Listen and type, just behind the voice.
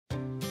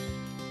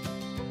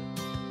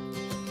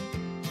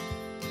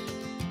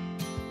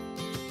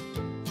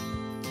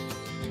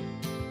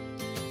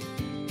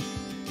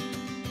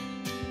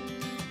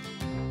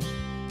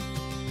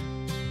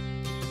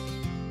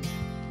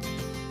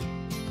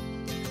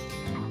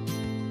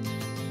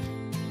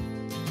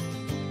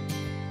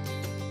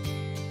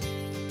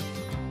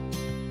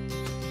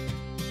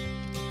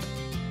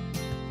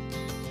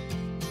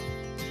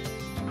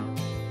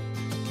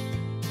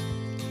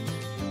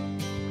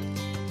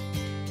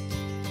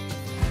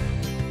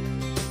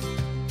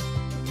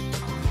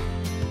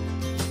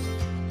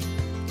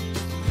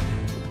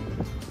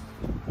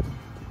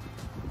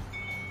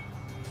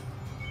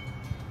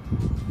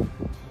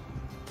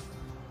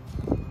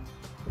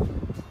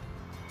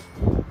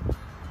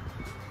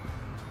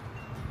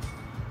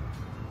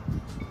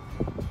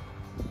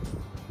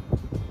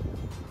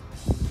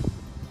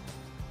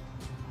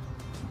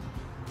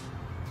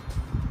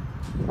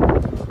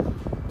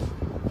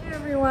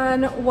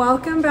everyone,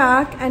 welcome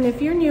back. And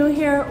if you're new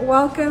here,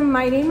 welcome.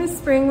 My name is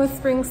Spring with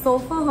Spring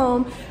Soulful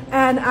Home,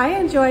 and I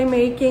enjoy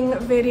making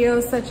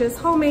videos such as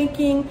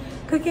homemaking,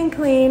 cook and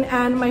clean,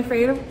 and my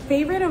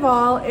favorite of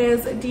all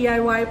is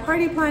DIY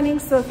party planning.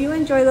 So if you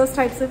enjoy those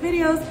types of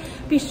videos,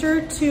 be sure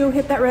to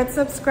hit that red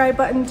subscribe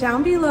button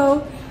down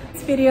below.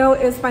 This video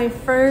is my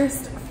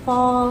first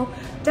fall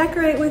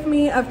decorate with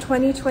me of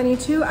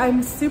 2022.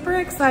 I'm super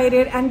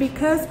excited, and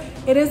because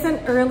it is an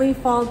early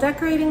fall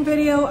decorating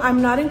video,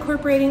 I'm not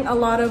incorporating a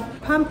lot of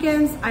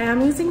pumpkins. I am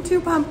using 2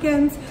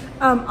 pumpkins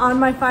on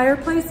my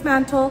fireplace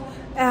mantle,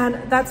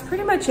 and that's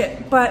pretty much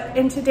it. But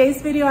in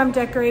today's video, I'm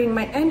decorating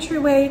my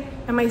entryway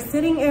and my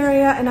sitting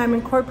area, and I'm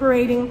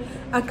incorporating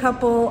a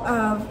couple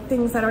of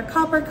things that are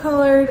copper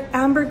colored,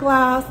 amber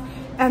glass,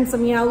 and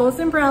some yellows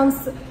and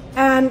browns,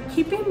 and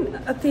keeping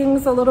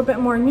things a little bit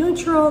more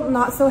neutral,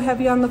 not so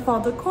heavy on the fall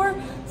decor.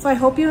 So I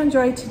hope you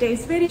enjoyed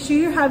today's video. Make sure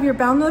you have your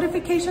bell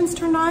notifications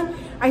turned on.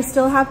 I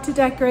still have to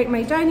decorate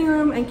my dining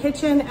room and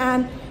kitchen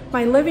and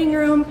my living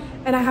room,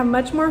 and I have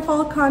much more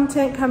fall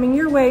content coming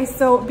your way,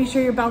 so be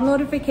sure your bell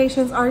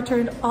notifications are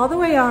turned all the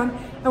way on.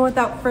 And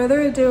without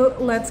further ado,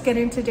 let's get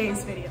into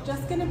today's video.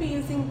 Just gonna be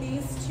using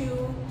these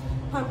 2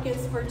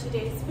 pumpkins for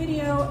today's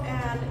video,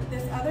 and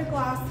this other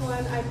glass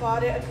one, I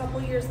bought it a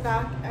couple years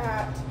back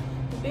at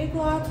Big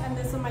Lots, and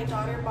this one my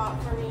daughter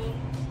bought for me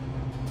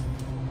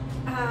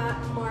at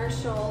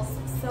Marshall's.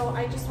 So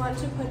I just want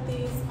to put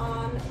these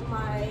on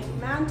my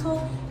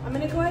mantle. I'm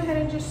gonna go ahead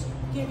and just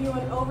give you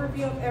an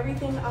overview of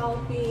everything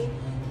I'll be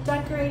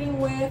decorating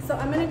with. So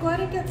I'm gonna go ahead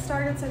and get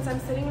started since I'm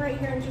sitting right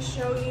here and just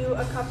show you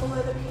a couple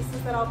of the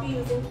pieces that I'll be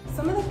using.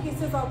 Some of the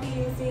pieces I'll be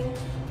using,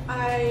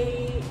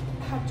 I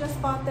have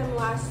just bought them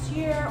last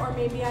year, or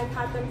maybe I've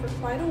had them for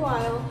quite a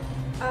while.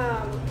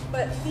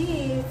 But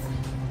these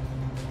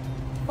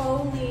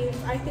faux leaves,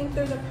 I think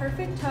they're the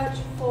perfect touch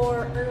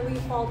for early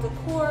fall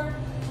decor.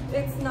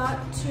 It's not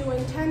too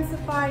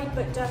intensified,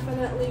 but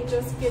definitely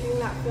just giving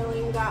that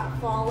feeling that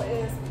fall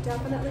is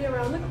definitely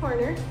around the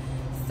corner.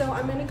 So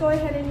I'm gonna go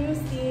ahead and use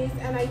these,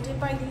 and I did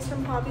buy these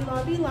from Hobby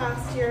Lobby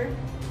last year.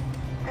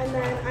 And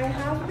then I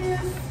have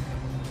this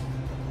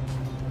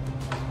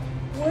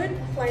wood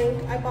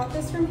plank. I bought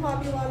this from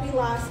Hobby Lobby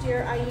last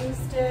year. I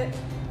used it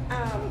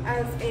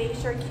as a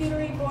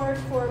charcuterie board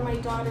for my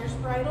daughter's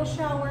bridal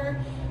shower.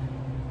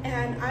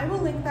 And I will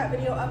link that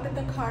video up in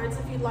the cards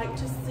if you'd like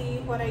to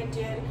see what I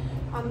did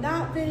on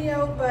that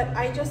video. But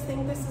I just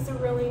think this is a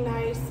really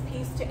nice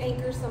piece to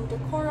anchor some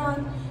decor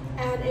on,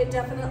 and it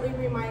definitely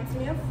reminds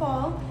me of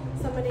fall.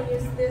 So I'm going to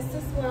use this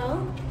as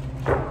well.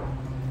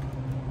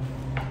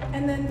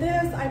 And then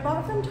this I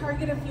bought from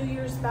Target a few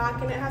years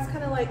back, and it has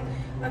kind of like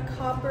a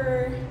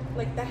copper,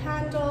 like the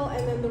handle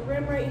and then the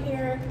rim right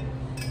here.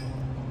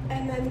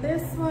 And then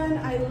this one,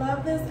 I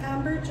love this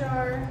amber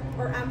jar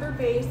or amber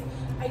vase.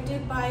 I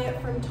did buy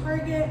it from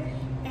Target,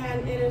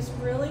 and it is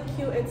really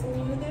cute. It's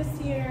new this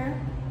year.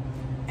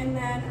 And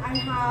then I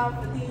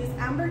have these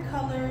amber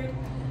colored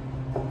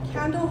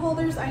candle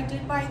holders. I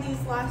did buy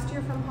these last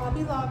year from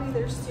Hobby Lobby.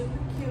 They're super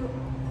cute.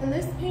 And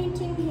this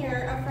painting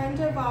here, a friend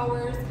of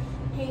ours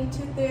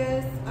painted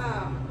this,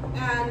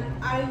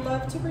 and I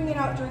love to bring it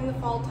out during the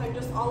fall time.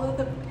 Just all of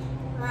the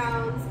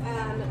browns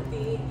and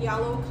the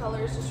yellow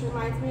colors just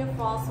reminds me of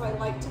fall, so I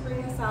like to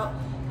bring this out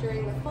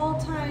during the fall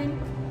time.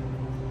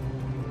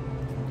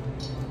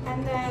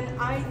 And then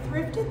I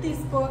thrifted these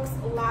books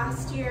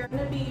last year. I'm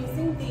going to be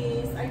using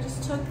these. I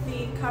just took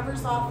the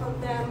covers off of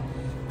them.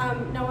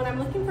 Now when I'm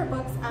looking for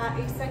books at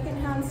a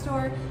secondhand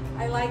store,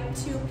 I like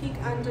to peek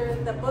under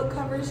the book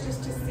covers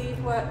just to see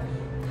what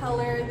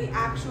color the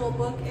actual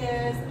book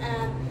is,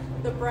 and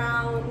the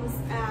browns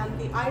and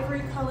the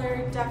ivory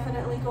color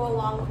definitely go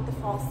along with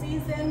the fall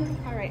season.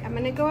 All right, I'm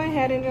gonna go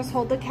ahead and just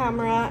hold the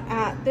camera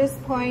at this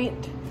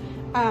point.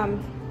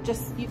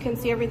 Just you can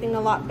see everything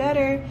a lot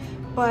better,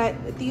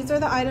 but these are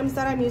the items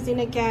that I'm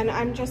using. Again,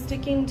 I'm just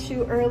sticking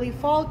to early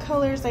fall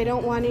colors. I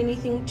don't want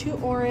anything too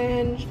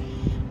orange,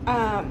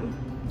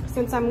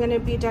 since I'm gonna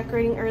be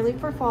decorating early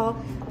for fall.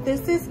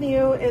 This is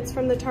new, it's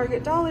from the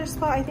Target dollar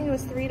spot. I think it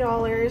was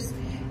 $3.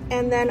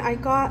 And then I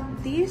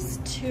got these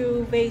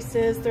 2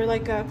 vases. They're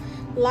like a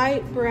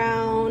light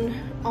brown,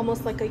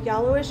 almost like a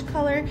yellowish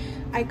color.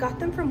 I got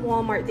them from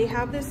Walmart. They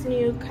have this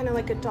new kind of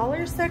like a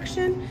dollar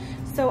section.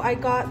 So I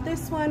got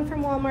this one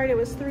from Walmart. It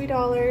was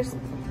 $3,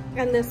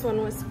 and this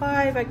one was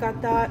 $5. I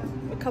got that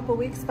a couple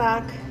weeks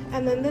back.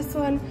 And then this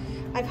one,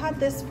 I've had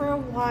this for a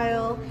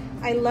while.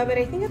 I love it.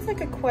 I think it's like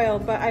a quail,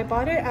 but I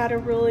bought it at a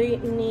really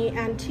neat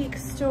antique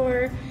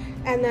store.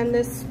 And then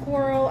this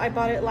squirrel, I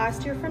bought it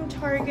last year from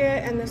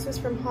Target, and this was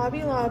from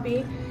Hobby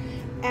Lobby.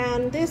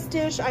 And this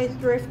dish, I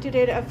thrifted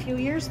it a few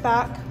years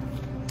back.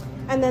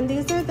 And then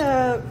these are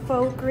the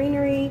faux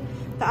greenery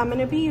that I'm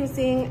gonna be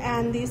using,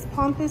 and these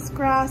pampas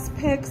grass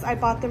picks, I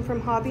bought them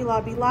from Hobby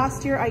Lobby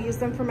last year. I used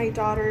them for my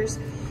daughter's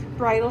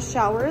bridal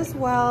shower as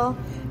well.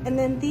 And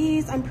then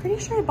these, I'm pretty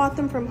sure I bought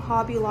them from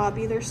Hobby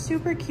Lobby. They're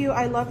super cute.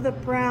 I love the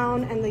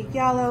brown and the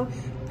yellow,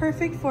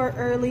 perfect for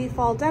early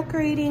fall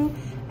decorating.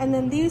 And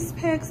then these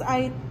picks,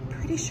 I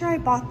pretty sure I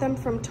bought them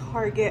from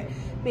Target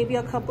maybe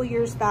a couple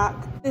years back.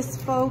 This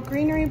faux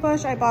greenery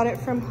bush, I bought it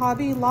from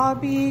Hobby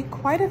Lobby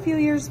quite a few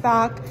years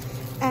back.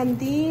 And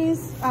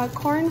these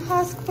corn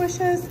husk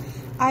bushes,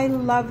 I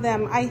love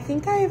them. I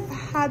think I've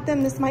had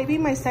them, this might be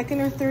my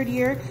second or third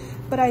year,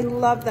 but I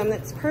love them.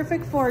 It's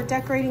perfect for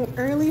decorating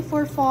early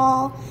for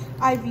fall.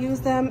 I've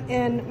used them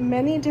in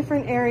many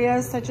different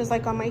areas, such as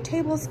like on my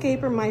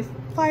tablescape or my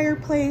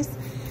fireplace.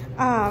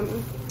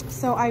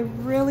 So I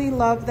really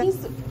love them.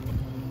 These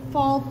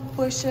fall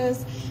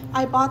bushes,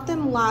 I bought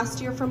them last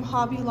year from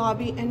Hobby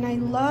Lobby, and I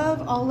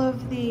love all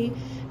of the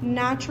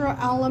natural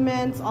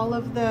elements, all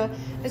of the,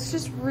 it's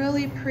just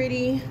really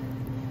pretty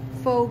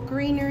faux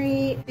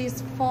greenery.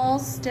 These fall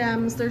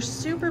stems, they're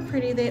super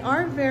pretty. They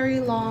are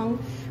very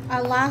long.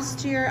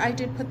 Last year I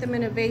did put them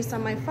in a vase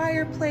on my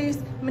fireplace.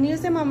 I'm gonna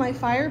use them on my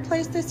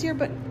fireplace this year,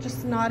 but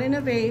just not in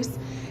a vase.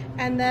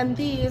 And then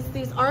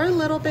these are a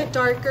little bit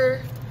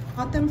darker.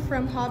 Bought them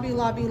from Hobby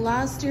Lobby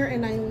last year,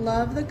 and I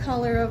love the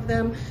color of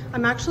them.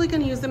 I'm actually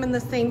gonna use them in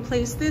the same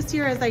place this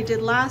year as I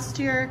did last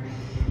year.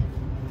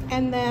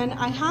 And then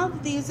I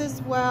have these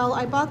as well.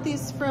 I bought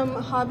these from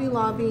Hobby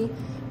Lobby.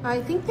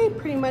 I think they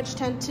pretty much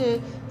tend to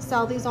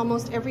sell these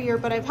almost every year,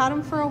 but I've had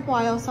them for a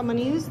while, so I'm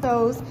gonna use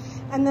those.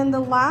 And then the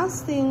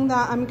last thing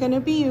that I'm gonna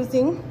be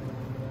using,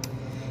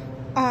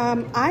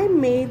 I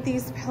made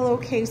these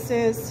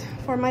pillowcases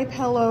for my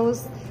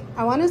pillows,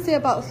 I wanna say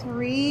about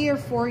 3 or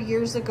 4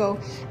 years ago.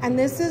 And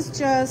this is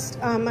just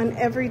an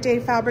everyday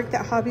fabric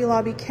that Hobby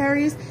Lobby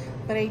carries,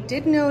 but I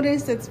did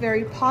notice it's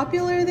very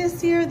popular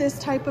this year, this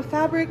type of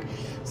fabric.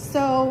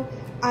 So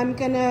I'm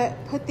gonna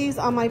put these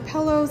on my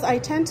pillows. I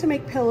tend to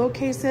make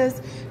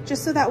pillowcases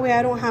just so that way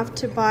I don't have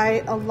to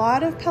buy a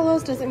lot of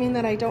pillows. Doesn't mean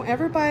that I don't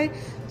ever buy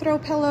throw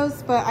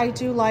pillows, but I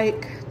do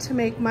like to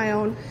make my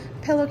own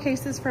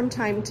pillowcases from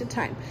time to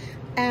time.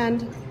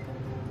 And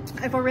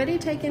I've already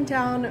taken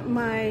down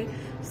my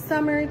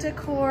summer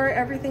decor.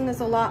 Everything is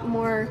a lot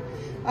more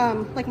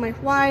like my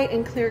white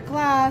and clear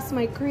glass,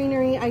 my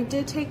greenery. I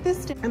did take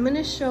this down. I'm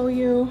gonna show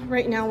you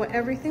right now what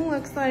everything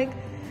looks like.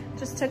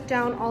 Just took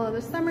down all of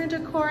the summer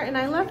decor, and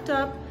I left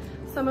up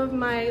some of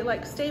my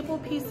like staple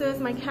pieces,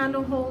 my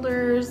candle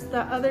holders,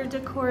 the other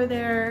decor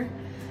there,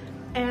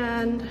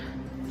 and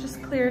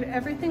just cleared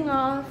everything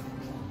off.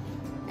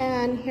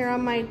 And here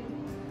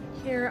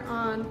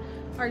on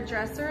our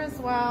dresser as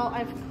well,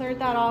 I've cleared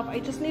that off. I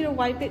just need to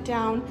wipe it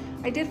down.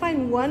 I did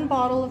find one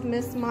bottle of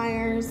Miss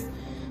Meyer's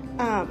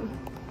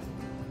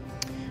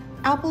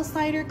apple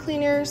cider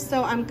cleaner,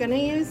 so I'm gonna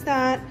use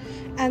that.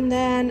 And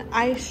then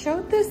I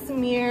showed this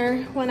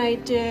mirror when I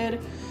did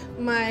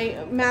my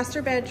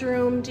master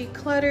bedroom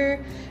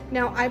declutter.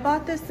 Now I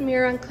bought this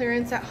mirror on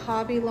clearance at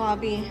Hobby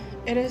Lobby.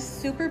 It is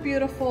super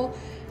beautiful.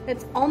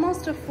 It's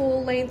almost a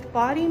full length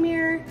body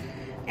mirror,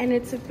 and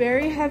it's a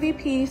very heavy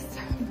piece,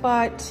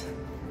 but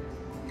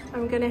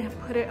I'm gonna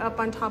put it up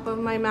on top of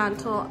my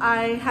mantle.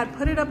 I had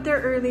put it up there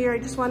earlier. I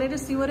just wanted to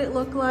see what it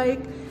looked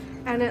like,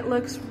 and it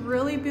looks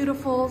really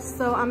beautiful.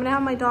 So I'm gonna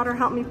have my daughter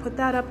help me put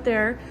that up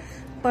there.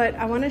 But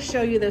I wanna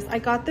show you this. I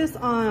got this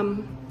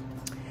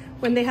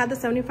when they had the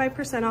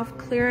 75% off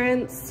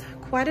clearance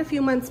quite a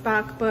few months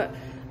back, but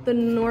the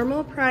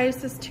normal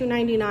price is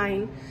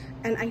 $2.99.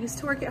 And I used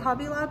to work at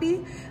Hobby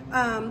Lobby.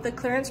 The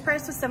clearance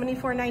price was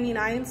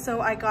 $74.99,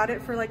 so I got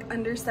it for like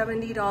under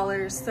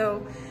 $70.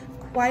 So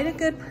quite a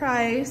good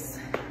price,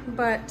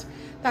 but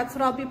that's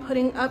what I'll be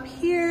putting up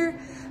here.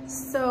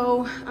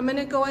 So I'm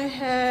gonna go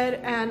ahead,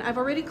 and I've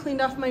already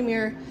cleaned off my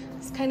mirror.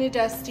 It's kind of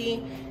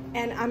dusty,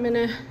 and I'm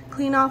gonna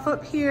clean off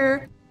up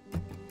here.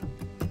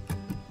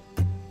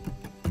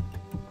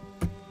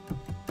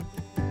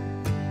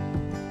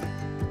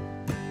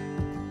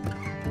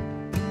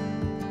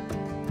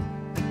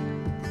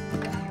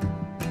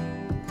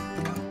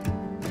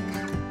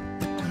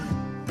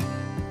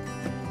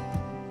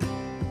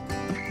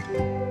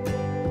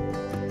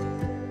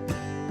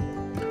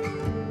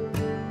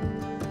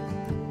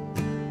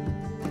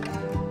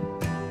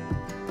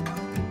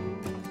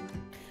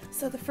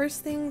 So the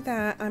first thing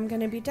that I'm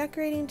going to be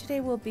decorating today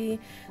will be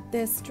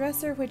this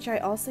dresser, which I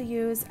also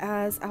use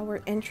as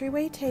our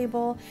entryway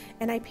table,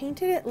 and I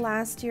painted it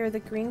last year, the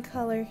green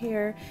color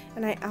here,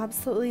 and I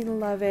absolutely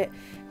love it.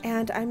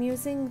 And I'm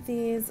using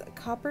these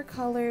copper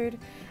colored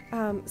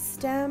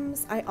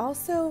stems. I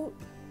also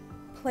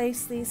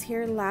placed these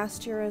here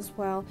last year as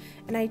well,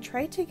 and I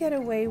tried to get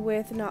away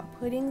with not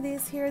putting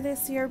these here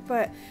this year,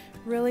 but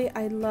really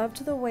I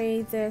loved the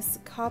way this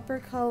copper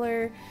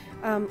color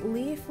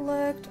leaf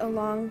looked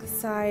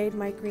alongside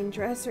my green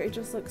dresser. It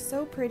just looks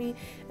so pretty,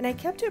 and I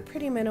kept it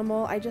pretty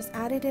minimal. I just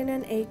added in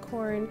an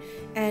acorn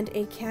and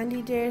a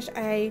candy dish.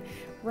 I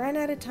ran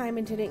out of time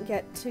and didn't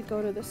get to go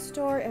to the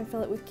store and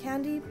fill it with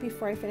candy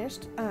before I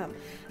finished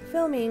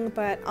filming,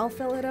 but I'll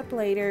fill it up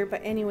later. But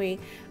anyway,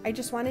 I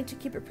just wanted to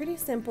keep it pretty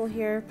simple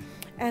here.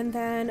 And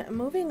then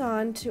moving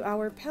on to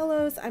our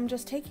pillows, I'm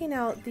just taking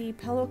out the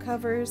pillow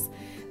covers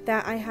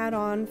that I had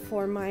on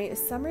for my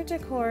summer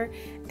decor.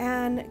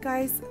 And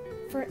guys,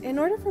 in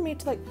order for me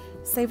to like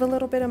save a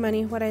little bit of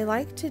money, what I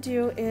like to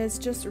do is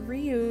just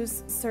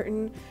reuse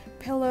certain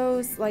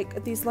pillows,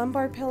 like these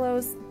lumbar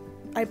pillows.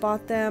 I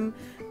bought them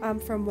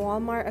from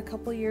Walmart a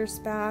couple years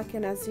back,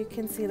 and as you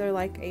can see, they're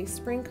like a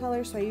spring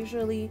color, so I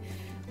usually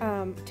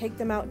take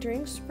them out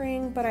during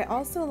spring. But I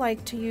also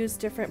like to use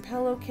different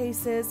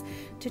pillowcases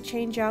to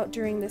change out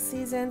during the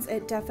seasons.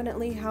 It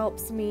definitely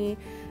helps me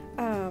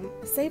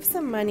save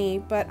some money,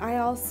 but I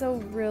also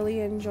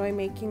really enjoy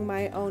making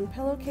my own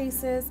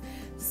pillowcases.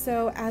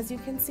 So as you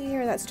can see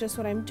here, that's just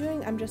what I'm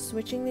doing. I'm just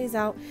switching these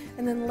out,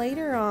 and then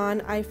later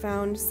on I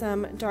found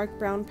some dark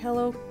brown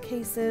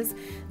pillowcases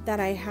that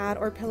I had,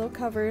 or pillow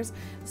covers,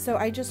 so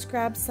I just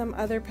grabbed some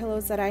other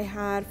pillows that I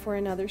had for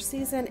another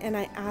season and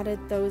I added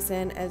those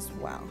in as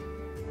well.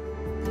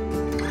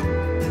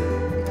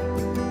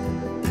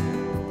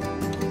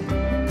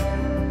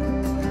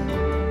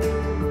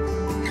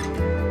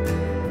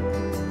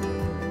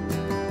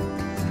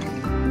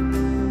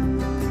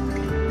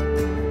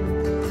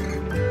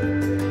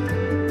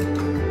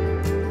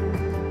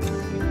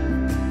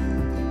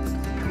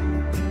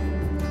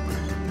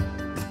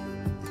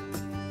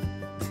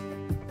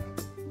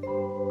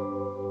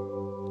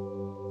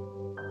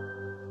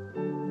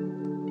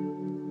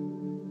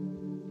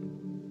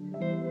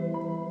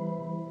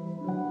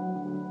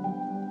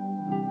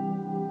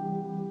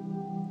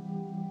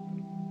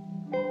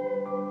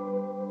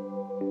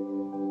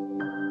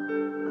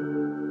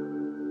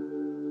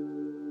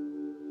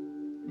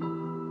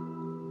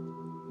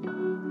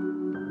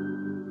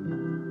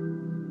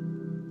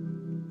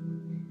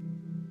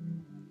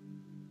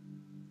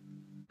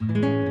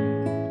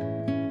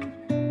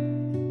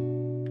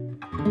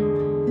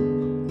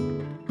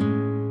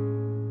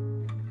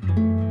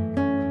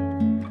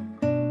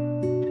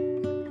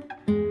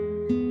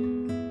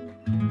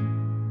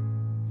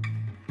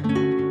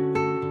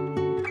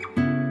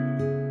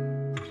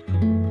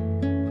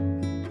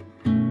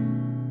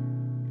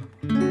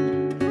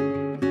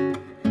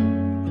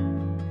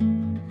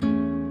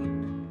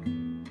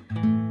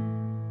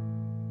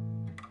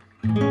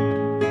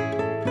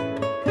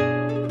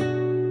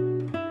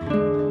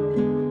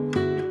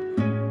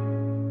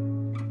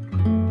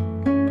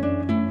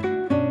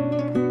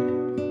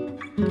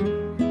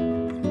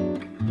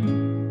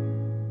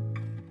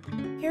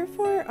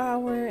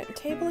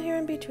 Table here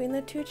in between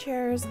the two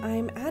chairs,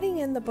 I'm adding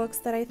in the books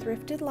that I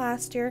thrifted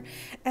last year,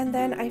 and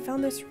then I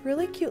found this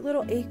really cute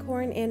little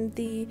acorn in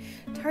the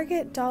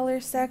Target dollar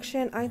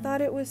section. I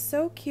thought it was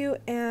so cute,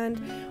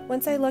 and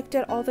once I looked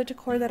at all the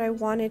decor that I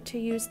wanted to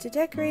use to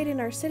decorate in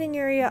our sitting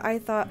area, I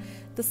thought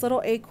this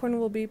little acorn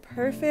will be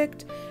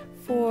perfect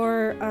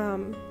for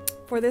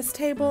this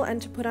table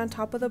and to put on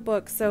top of the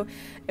book. So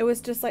it was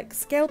just like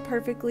scaled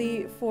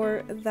perfectly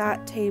for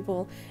that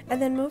table.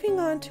 And then moving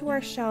on to our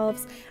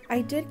shelves,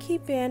 I did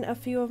keep in a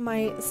few of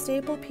my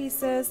staple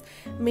pieces,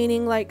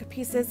 meaning like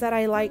pieces that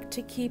I like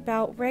to keep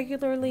out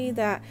regularly,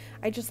 that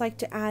I just like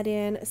to add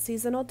in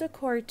seasonal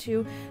decor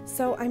to.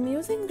 So I'm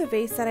using the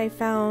vase that I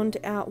found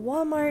at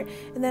Walmart,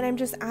 and then I'm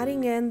just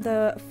adding in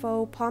the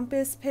faux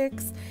pompous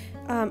picks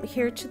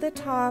here to the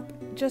top,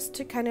 just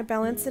to kind of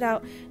balance it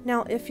out.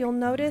 Now if you'll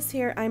notice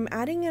here, I'm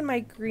adding in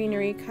my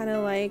greenery kind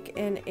of like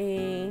in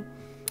a,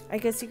 I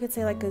guess you could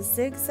say like a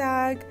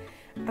zigzag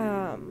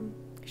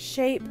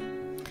shape.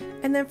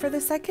 And then for the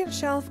second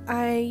shelf,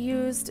 I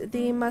used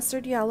the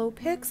mustard yellow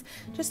picks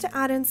just to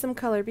add in some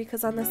color,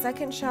 because on the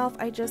second shelf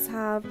I just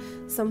have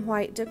some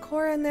white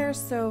decor in there,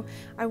 so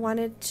I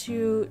wanted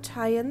to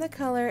tie in the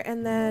color,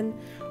 and then,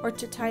 or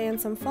to tie in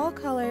some fall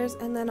colors.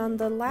 And then on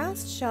the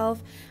last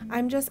shelf,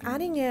 I'm just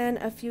adding in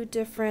a few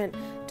different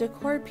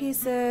decor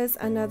pieces,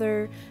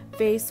 another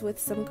vase with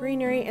some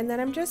greenery, and then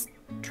I'm just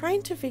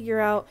trying to figure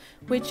out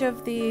which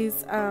of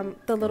these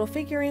the little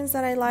figurines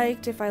that I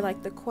liked, if I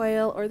liked the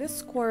quail or the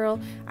squirrel.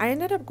 I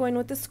ended up going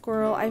with the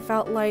squirrel. I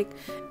felt like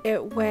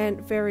it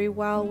went very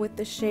well with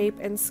the shape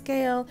and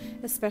scale,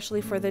 especially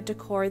for the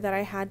decor that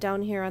I had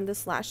down here on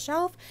this last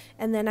shelf.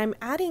 And then I'm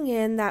adding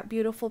in that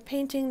beautiful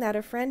painting that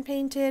a friend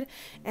painted,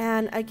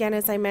 and again,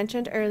 as I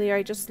mentioned earlier,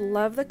 I just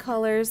love the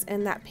colors,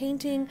 and that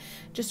painting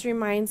just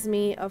reminds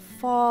me of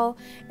fall,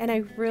 and I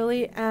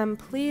really am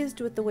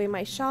pleased with the way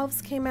my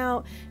shelves came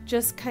out,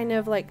 just kind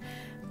of like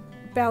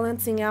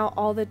balancing out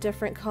all the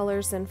different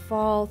colors in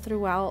fall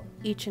throughout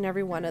each and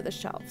every one of the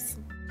shelves.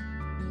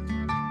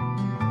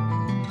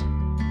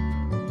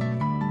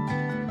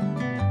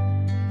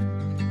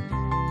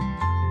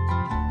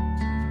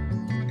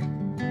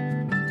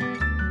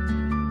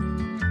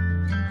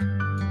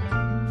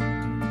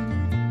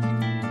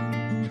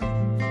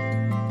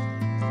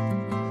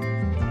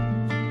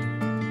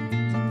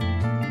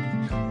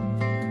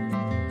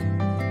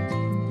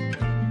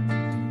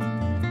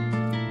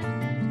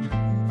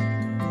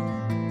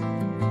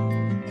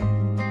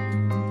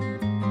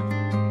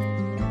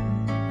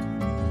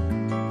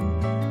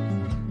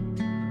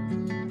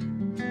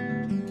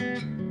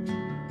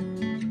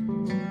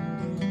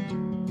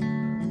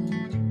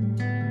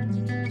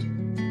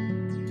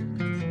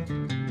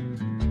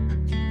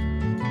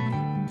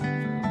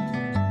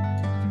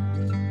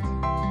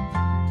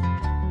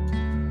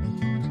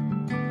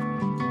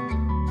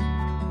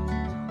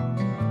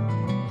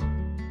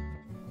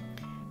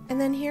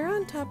 And then here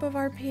on top of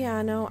our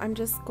piano, I'm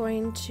just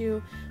going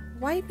to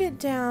wipe it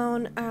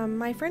down.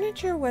 My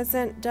furniture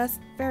wasn't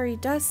very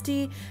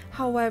dusty,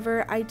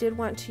 however, I did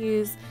want to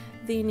use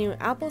the new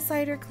apple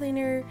cider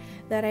cleaner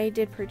that I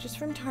did purchase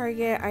from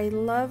Target. I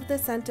love the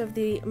scent of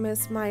the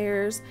Miss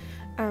Meyer's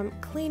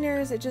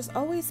cleaners. It just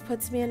always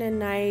puts me in a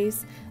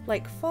nice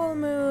like fall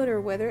mood, or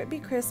whether it be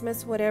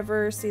Christmas,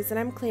 whatever season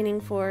I'm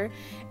cleaning for.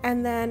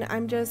 And then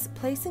I'm just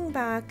placing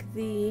back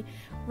the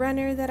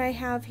runner that I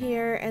have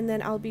here, and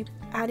then I'll be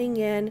adding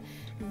in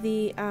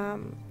the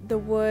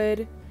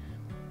wood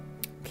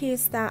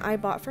piece that I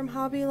bought from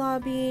Hobby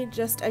Lobby,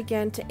 just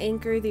again to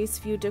anchor these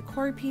few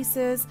decor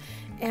pieces,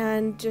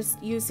 and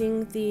just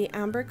using the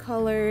amber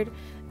colored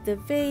the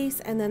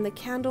vase and then the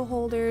candle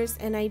holders.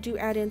 And I do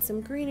add in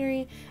some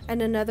greenery and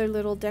another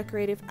little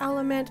decorative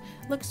element.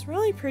 Looks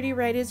really pretty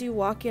right as you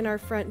walk in our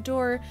front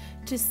door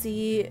to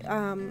see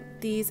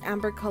these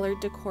amber colored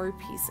decor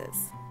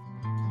pieces.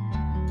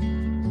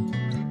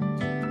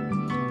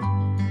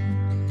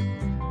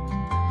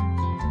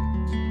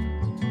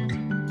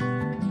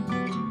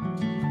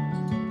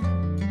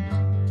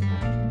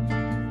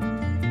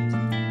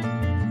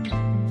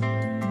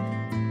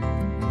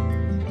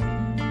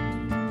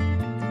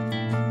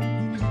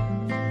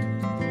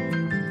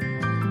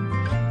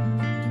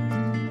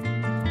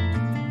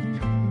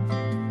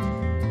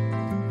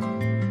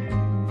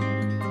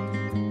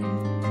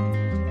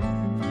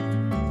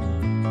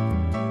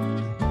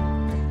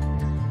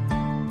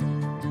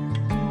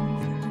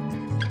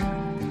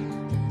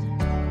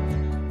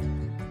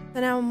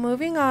 Now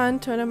moving on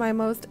to one of my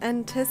most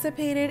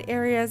anticipated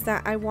areas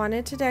that I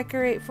wanted to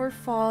decorate for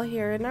fall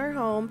here in our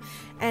home,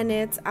 and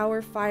it's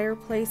our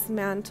fireplace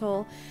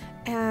mantle.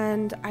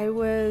 And I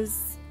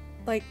was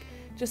like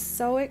just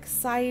so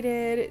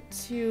excited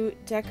to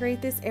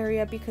decorate this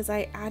area because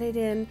I added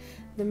in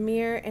the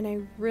mirror and I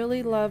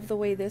really love the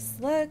way this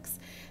looks.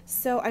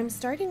 So I'm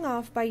starting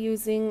off by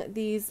using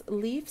these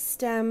leaf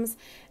stems.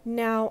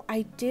 Now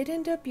I did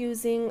end up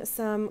using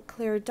some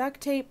clear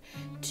duct tape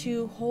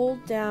to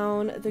hold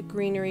down the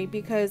greenery,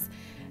 because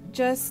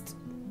just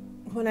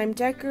when I'm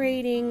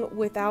decorating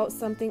without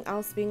something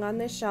else being on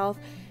the shelf,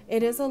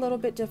 it is a little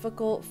bit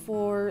difficult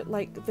for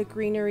like the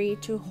greenery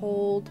to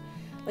hold,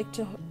 like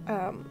to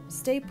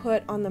stay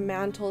put on the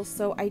mantle.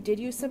 So I did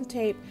use some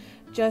tape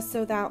just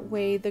so that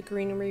way the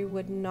greenery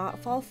would not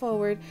fall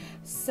forward.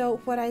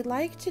 So what I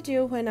like to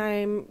do when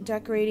I'm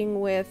decorating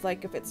with,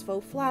 like if it's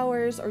faux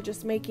flowers or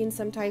just making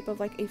some type of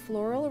like a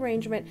floral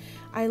arrangement,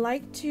 I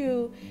like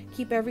to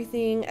keep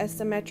everything as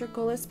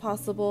symmetrical as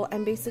possible,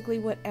 and basically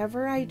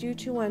whatever I do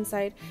to one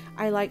side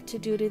I like to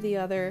do to the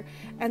other.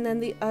 And then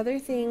the other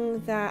thing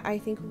that I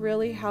think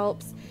really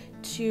helps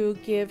to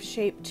give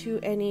shape to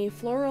any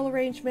floral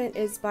arrangement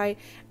is by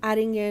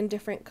adding in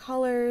different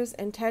colors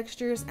and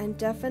textures, and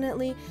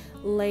definitely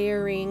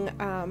layering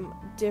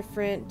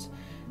different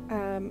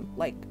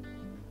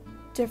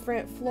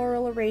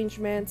floral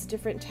arrangements,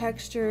 different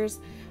textures.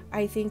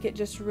 I think it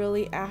just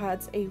really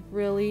adds a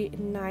really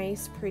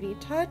nice pretty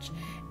touch,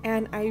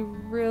 and I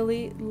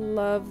really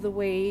love the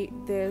way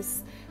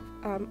this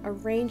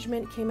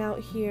arrangement came out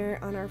here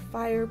on our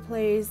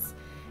fireplace.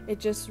 It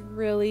just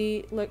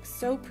really looks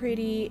so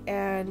pretty,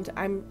 and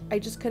I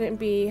just couldn't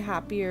be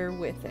happier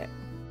with it.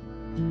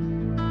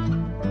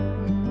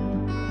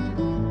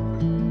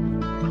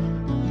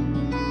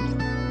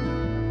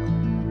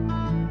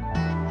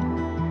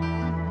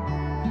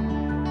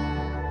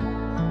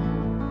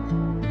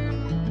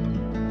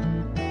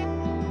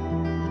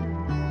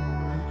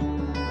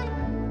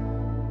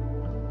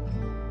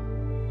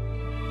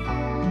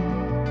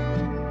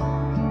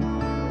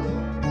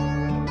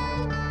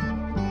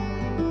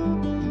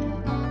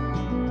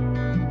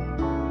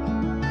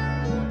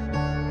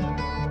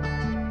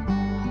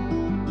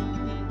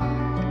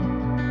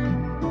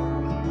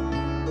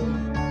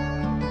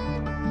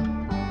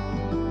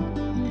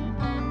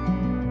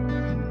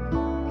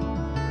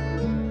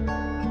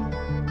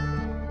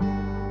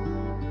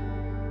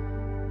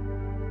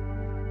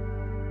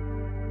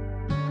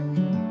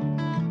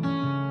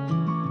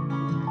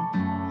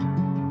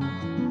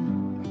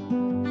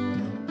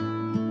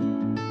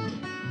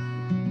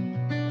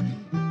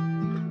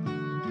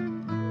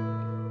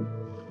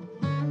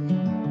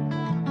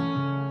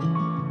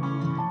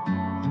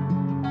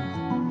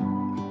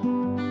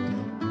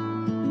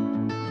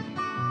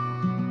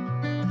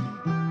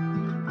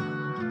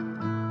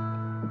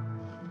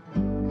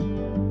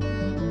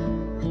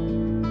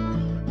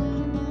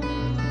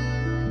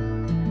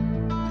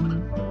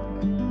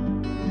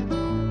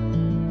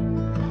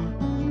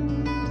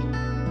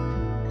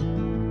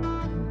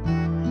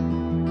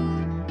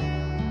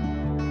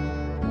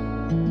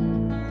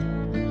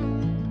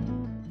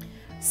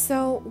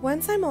 So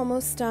once I'm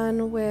almost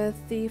done with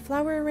the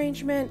flower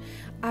arrangement,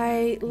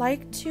 I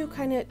like to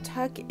kind of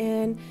tuck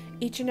in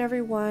each and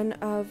every one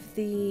of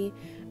the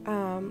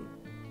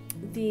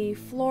the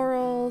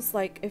florals,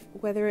 like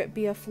whether it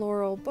be a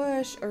floral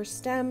bush or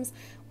stems,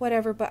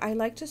 whatever, but I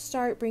like to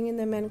start bringing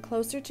them in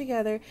closer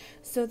together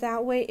so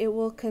that way it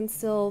will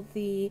conceal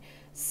the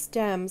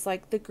stems,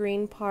 like the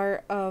green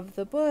part of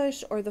the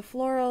bush or the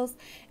florals.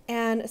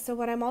 And so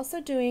what I'm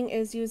also doing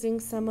is using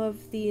some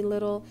of the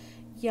little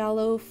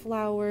yellow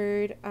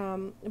flowered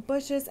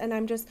bushes, and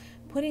I'm just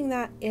putting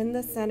that in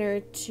the center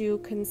to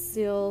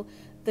conceal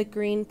the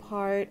green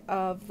part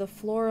of the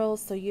florals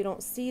so you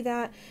don't see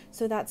that.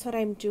 So that's what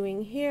I'm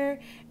doing here.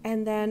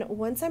 And then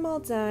once I'm all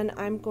done,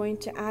 I'm going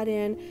to add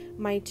in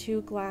my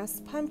 2 glass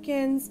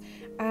pumpkins.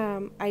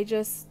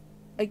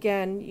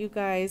 Again, you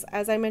guys,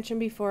 as I mentioned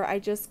before, I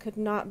just could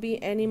not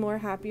be any more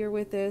happier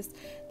with this.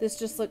 This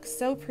just looks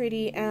so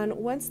pretty, and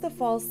once the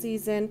fall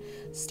season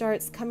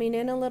starts coming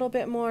in a little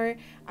bit more,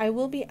 I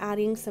will be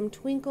adding some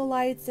twinkle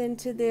lights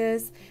into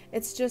this.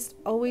 It's just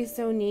always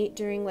so neat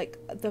during like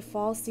the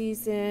fall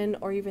season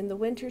or even the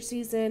winter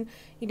season,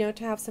 you know,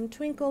 to have some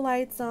twinkle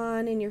lights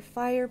on in your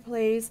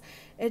fireplace.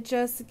 It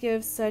just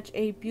gives such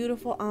a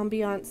beautiful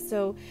ambiance.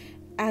 So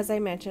as I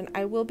mentioned,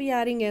 I will be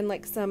adding in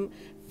like some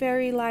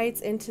fairy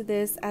lights into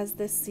this as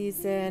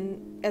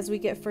we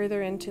get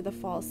further into the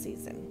fall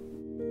season.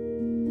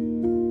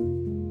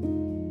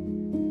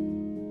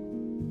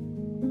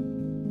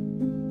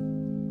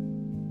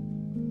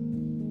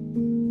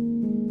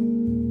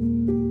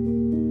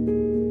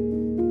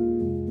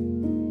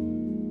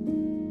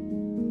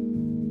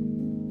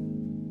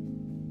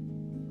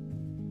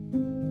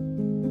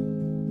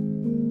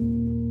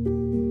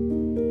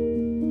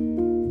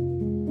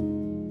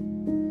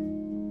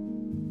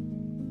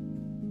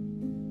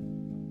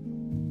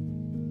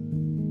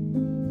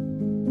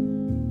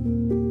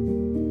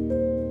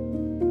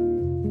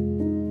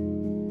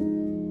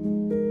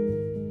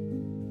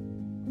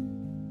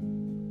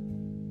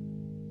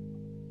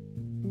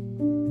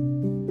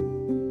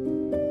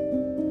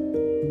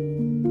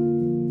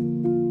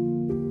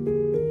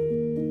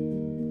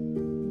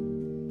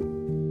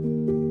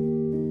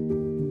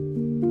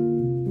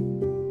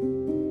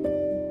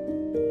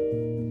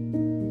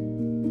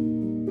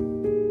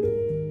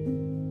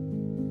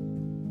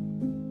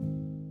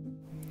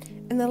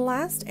 And the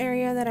last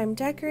area that I'm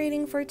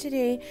decorating for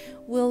today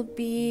will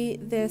be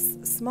this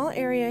small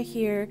area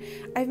here.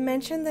 I've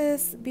mentioned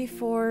this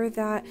before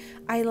that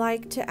I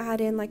like to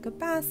add in like a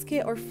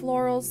basket or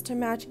florals to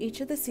match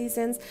each of the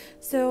seasons.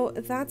 So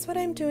that's what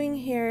I'm doing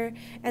here.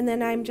 And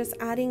then I'm just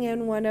adding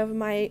in one of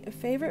my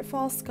favorite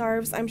fall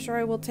scarves. I'm sure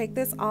I will take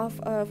this off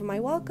of my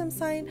welcome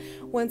sign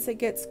once it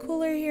gets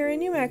cooler here in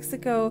New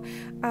Mexico.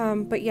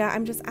 But yeah,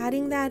 I'm just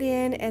adding that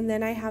in, and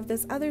then I have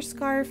this other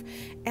scarf,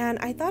 and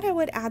I thought I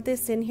would add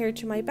this in here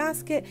to my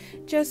basket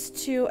just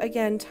to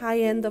again tie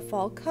in the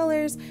fall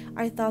colors.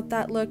 I thought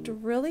that looked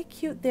really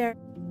cute there.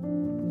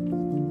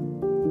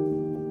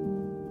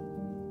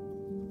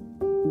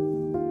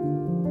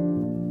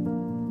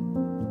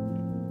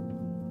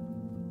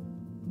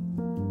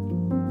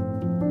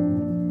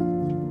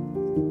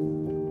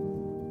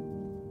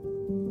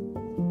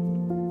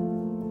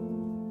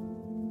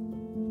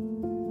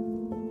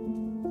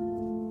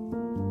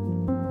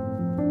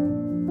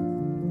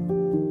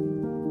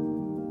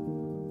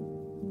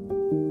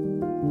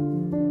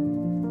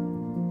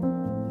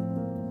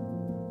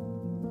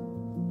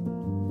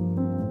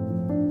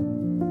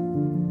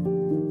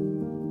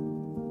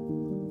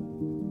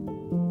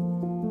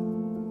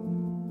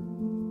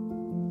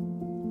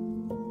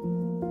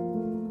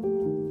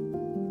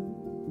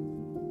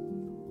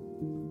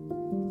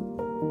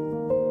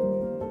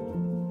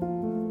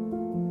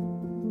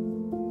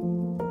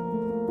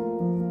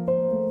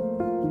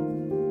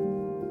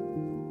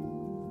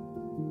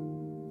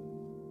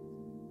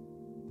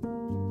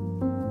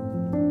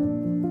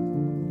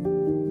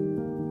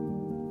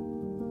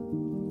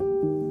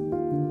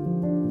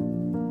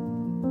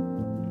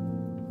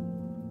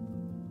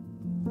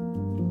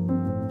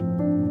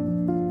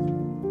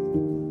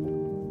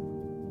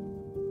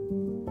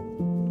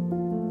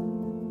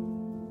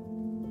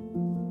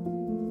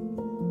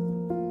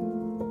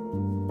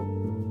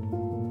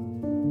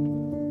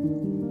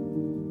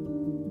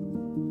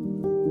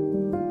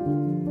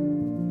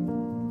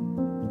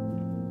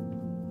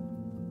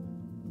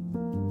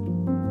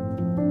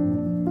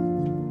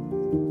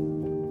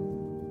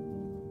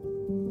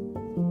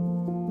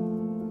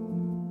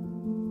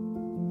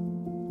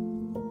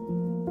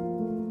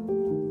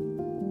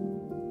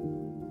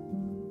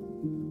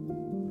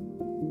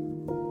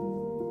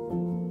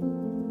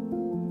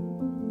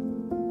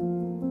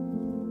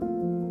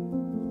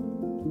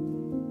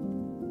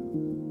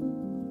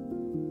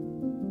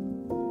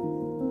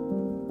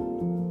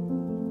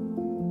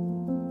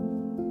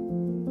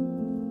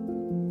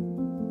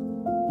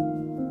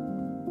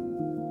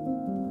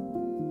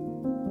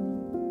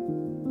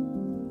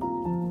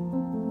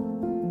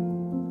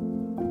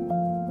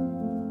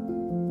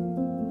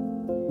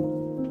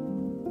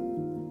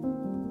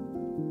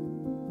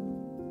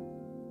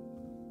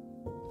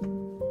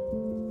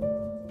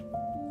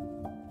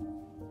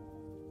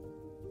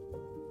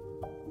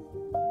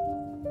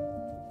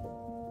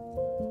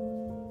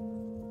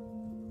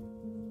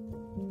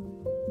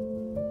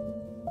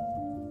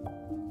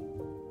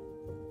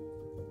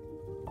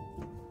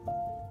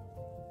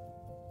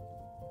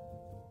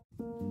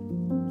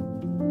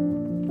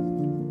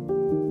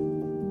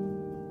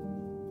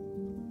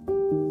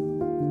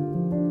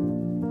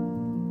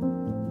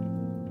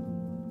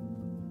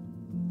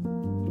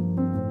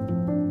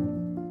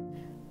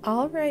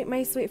 right,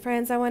 my sweet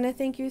friends, I want to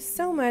thank you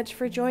so much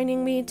for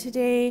joining me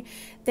today.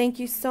 Thank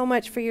you so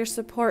much for your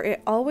support.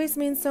 It always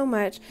means so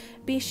much.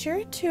 Be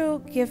sure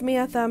to give me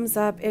a thumbs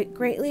up. It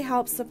greatly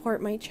helps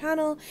support my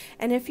channel.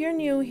 And if you're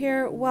new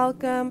here,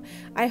 welcome.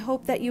 I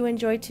hope that you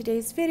enjoyed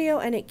today's video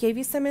and it gave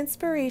you some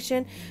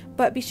inspiration.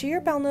 But be sure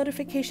your bell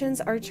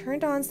notifications are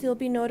turned on so you'll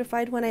be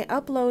notified when I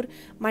upload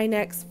my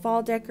next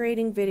fall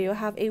decorating video.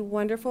 Have a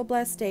wonderful,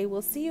 blessed day.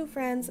 We'll see you,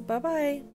 friends. Bye-bye.